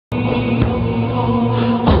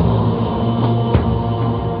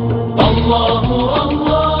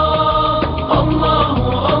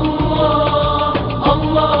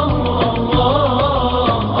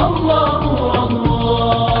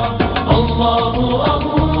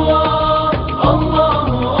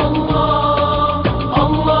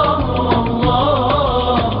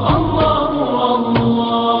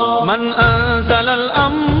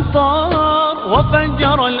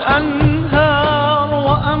والأنهار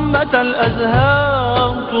وأنبت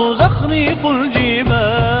الأزهار تزخرف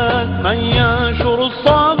الجبال من ينشر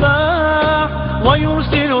الصباح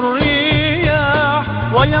ويرسل الرياح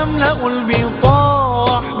ويملأ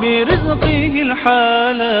البطاح برزقه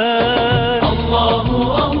الحلال. الله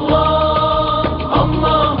الله الله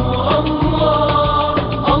الله الله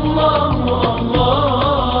الله الله.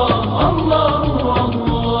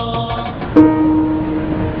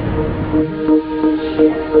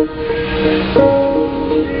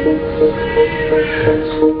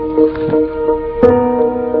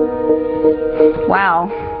 Wow.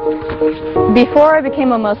 Before I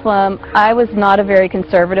became a Muslim, I was not a very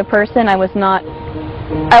conservative person. I was not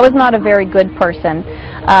a very good person.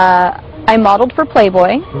 I modeled for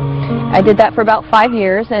Playboy. I did that for about 5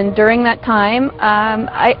 years, and during that time,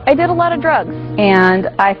 I did a lot of drugs. And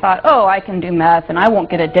I thought, oh, I can do meth, and I won't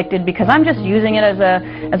get addicted because I'm just using it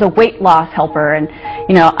as a weight loss helper, and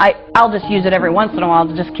you know, I'll just use it every once in a while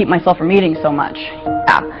to just keep myself from eating so much.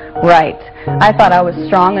 Yeah, right. I thought I was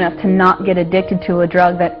strong enough to not get addicted to a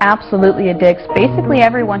drug that absolutely addicts basically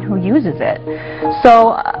everyone who uses it.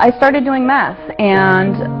 So I started doing meth,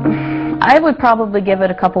 and I would probably give it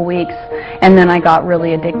a couple weeks, and then I got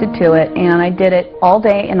really addicted to it, and I did it all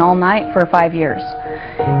day and all night for 5 years.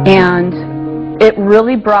 And it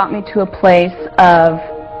really brought me to a place of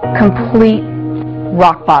complete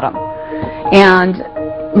rock bottom. And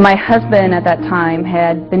my husband at that time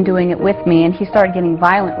had been doing it with me, and he started getting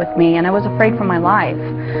violent with me, and I was afraid for my life.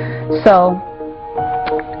 So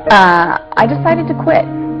I decided to quit.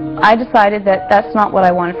 I decided that that's not what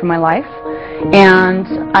I wanted for my life. And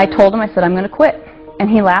I told him, I said, I'm going to quit. And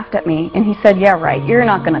he laughed at me, and he said, yeah, right, you're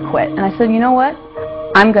not going to quit. And I said, you know what?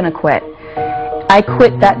 I'm going to quit. I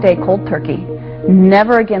quit that day cold turkey.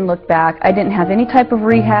 Never again looked back. I didn't have any type of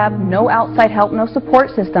rehab, no outside help, no support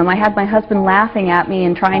system. I had my husband laughing at me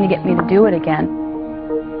and trying to get me to do it again.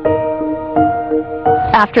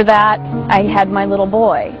 After that, I had my little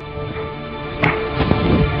boy.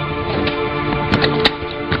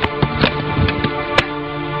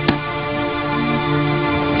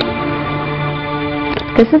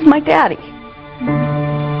 This is my daddy.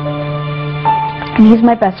 And he's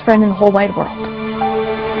my best friend in the whole wide world.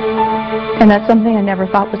 And that's something I never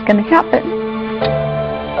thought was going to happen.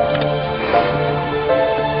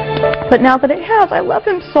 But now that it has, I love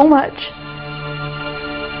him so much.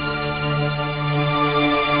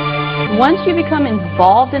 Once you become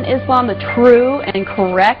involved in Islam, the true and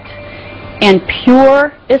correct and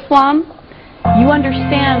pure Islam, you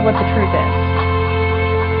understand what the truth is.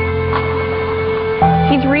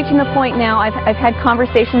 He's reaching the point now, I've had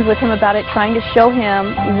conversations with him about it, trying to show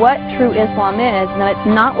him what true Islam is, and that it's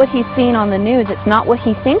not what he's seen on the news, it's not what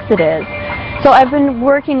he thinks it is. So I've been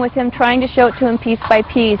working with him, trying to show it to him piece by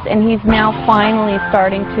piece, and he's now finally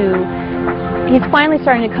starting to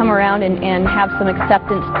come around and have some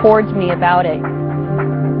acceptance towards me about it.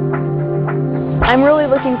 I'm really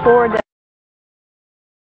looking forward to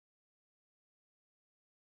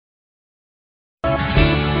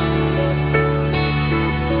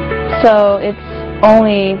So it's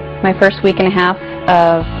only my first week and a half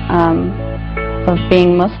of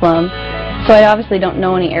being Muslim, so I obviously don't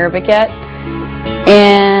know any Arabic yet.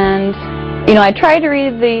 And you know, I tried to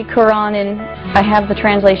read the Quran, and I have the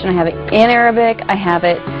translation. I have it in Arabic. I have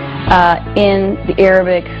it in the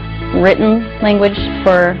Arabic written language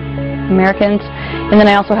for Americans, and then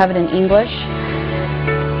I also have it in English.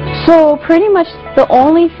 So pretty much the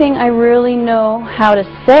only thing I really know how to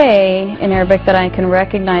say in Arabic that I can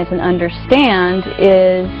recognize and understand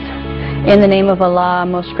is in the name of Allah,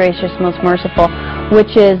 most gracious, most merciful,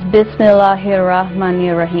 which is Bismillahir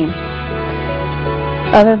Rahmanir Rahim.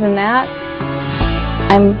 Other than that,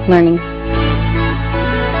 I'm learning.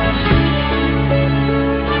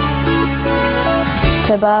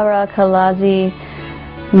 Tabarakallazi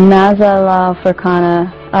nazala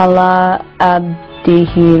furqana ala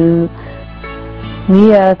abdihi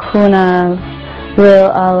liyakuna lil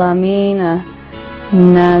alamina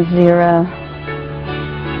nazira.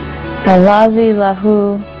 Allazi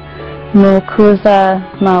lahu mulkuza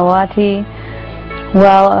mawati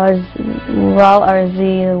wal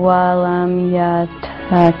arzi walam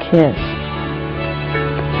yatakis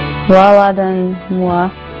waladan wa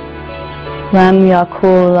lam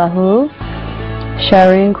yakul lahu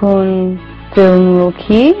sharikun fil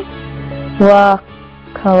mulki wa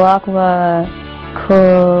khalaqa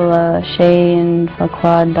kulla shay'in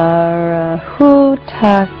faqadarahu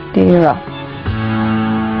taqdira.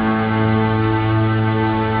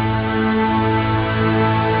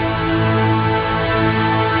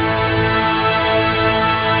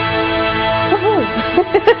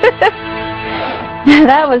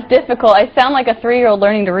 That was difficult. I sound like a 3-year-old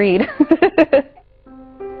learning to read.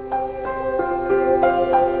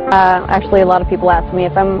 Actually, a lot of people ask me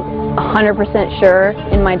if I'm 100% sure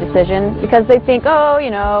in my decision, because they think, oh, you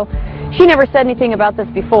know, she never said anything about this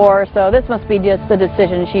before, so this must be just the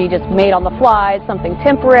decision she just made on the fly. It's something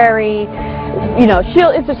temporary. You know,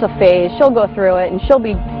 it's just a phase. She'll go through it, and she'll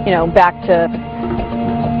be, you know, back to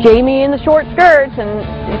Jamie in the short skirts. And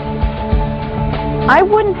I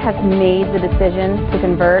wouldn't have made the decision to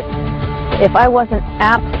convert if I wasn't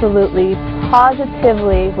absolutely,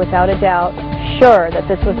 positively, without a doubt, sure that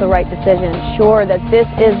this was the right decision, sure that this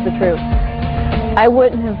is the truth. I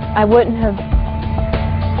wouldn't have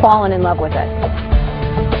fallen in love with it.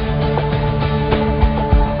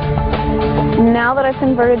 Now that I've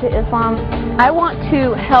converted to Islam, I want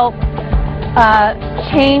to help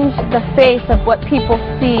change the face of what people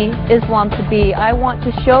see Islam to be. I want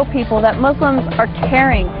to show people that Muslims are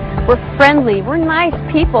caring, we're friendly, we're nice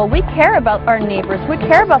people, we care about our neighbors, we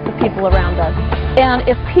care about the people around us. And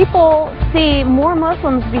if people see more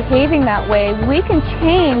Muslims behaving that way, we can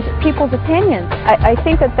change people's opinions. I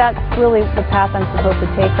think that that's really the path I'm supposed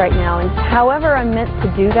to take right now. And however I'm meant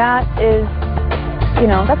to do that is, you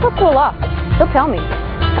know, that's up to Allah. He'll tell me.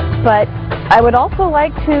 But I would also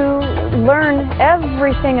like to learn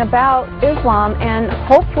everything about Islam and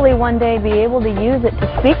hopefully one day be able to use it to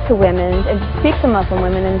speak to women and speak to Muslim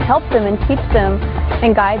women and help them and teach them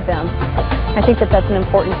and guide them. I think that that's an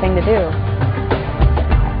important thing to do.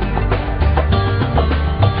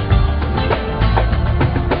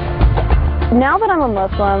 Now that I'm a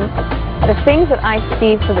Muslim, the things that I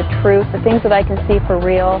see for the truth, the things that I can see for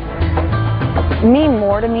real, mean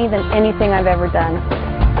more to me than anything I've ever done.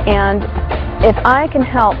 And if I can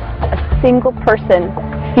help a single person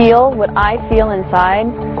feel what I feel inside,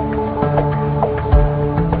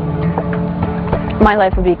 my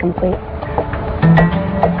life would be complete.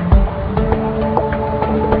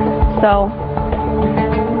 So,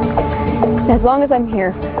 as long as I'm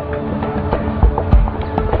here,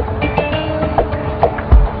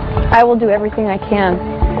 I will do everything I can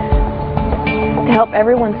to help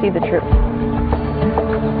everyone see the truth.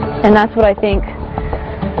 And that's what I think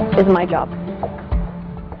is my job.